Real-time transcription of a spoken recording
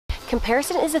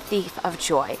Comparison is a thief of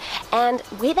joy, and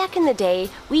way back in the day,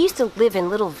 we used to live in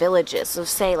little villages of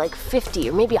say like 50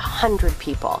 or maybe 100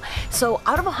 people. So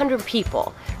out of 100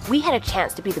 people, we had a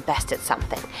chance to be the best at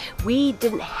something. We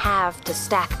didn't have to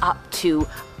stack up to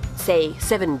say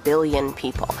 7 billion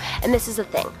people. And this is the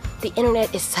thing, the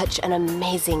internet is such an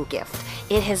amazing gift.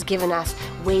 It has given us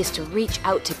ways to reach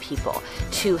out to people,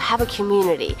 to have a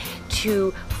community,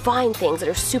 to find things that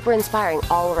are super inspiring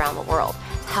all around the world.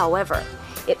 However,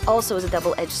 it also is a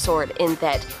double-edged sword in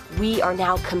that we are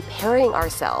now comparing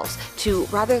ourselves to,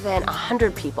 rather than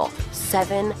 100 people,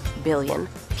 7 billion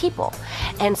people.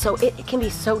 And so it can be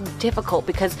so difficult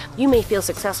because you may feel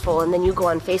successful and then you go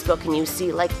on Facebook and you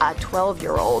see like a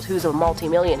 12-year-old who's a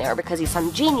multimillionaire because he's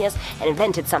some genius and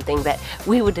invented something that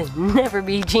we would never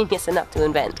be genius enough to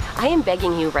invent. I am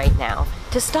begging you right now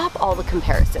to stop all the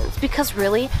comparisons, because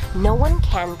really, no one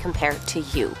can compare to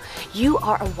you. You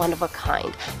are a one of a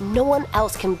kind. No one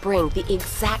else can bring the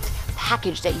exact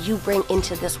package that you bring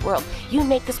into this world. You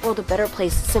make this world a better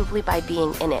place simply by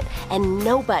being in it. And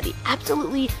nobody,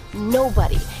 absolutely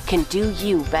nobody, can do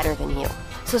you better than you.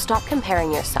 So stop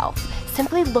comparing yourself.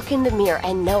 Simply look in the mirror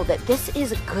and know that this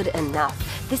is good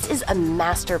enough. This is a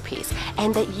masterpiece,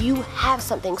 and that you have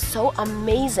something so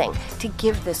amazing to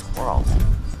give this world.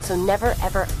 So never,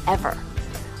 ever, ever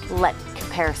let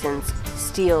comparisons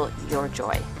steal your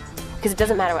joy. Because it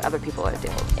doesn't matter what other people are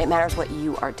doing. It matters what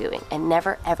you are doing. And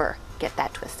never, ever get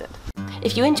that twisted.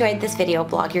 If you enjoyed this video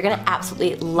blog, you're gonna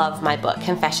absolutely love my book,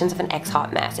 Confessions of an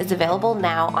Ex-Hot Mess. It's available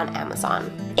now on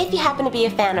Amazon. If you happen to be a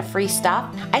fan of free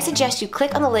stuff, I suggest you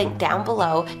click on the link down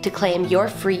below to claim your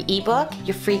free ebook,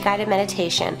 your free guided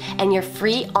meditation, and your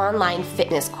free online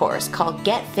fitness course called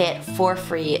Get Fit for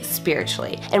Free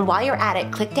Spiritually. And while you're at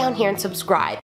it, click down here and subscribe.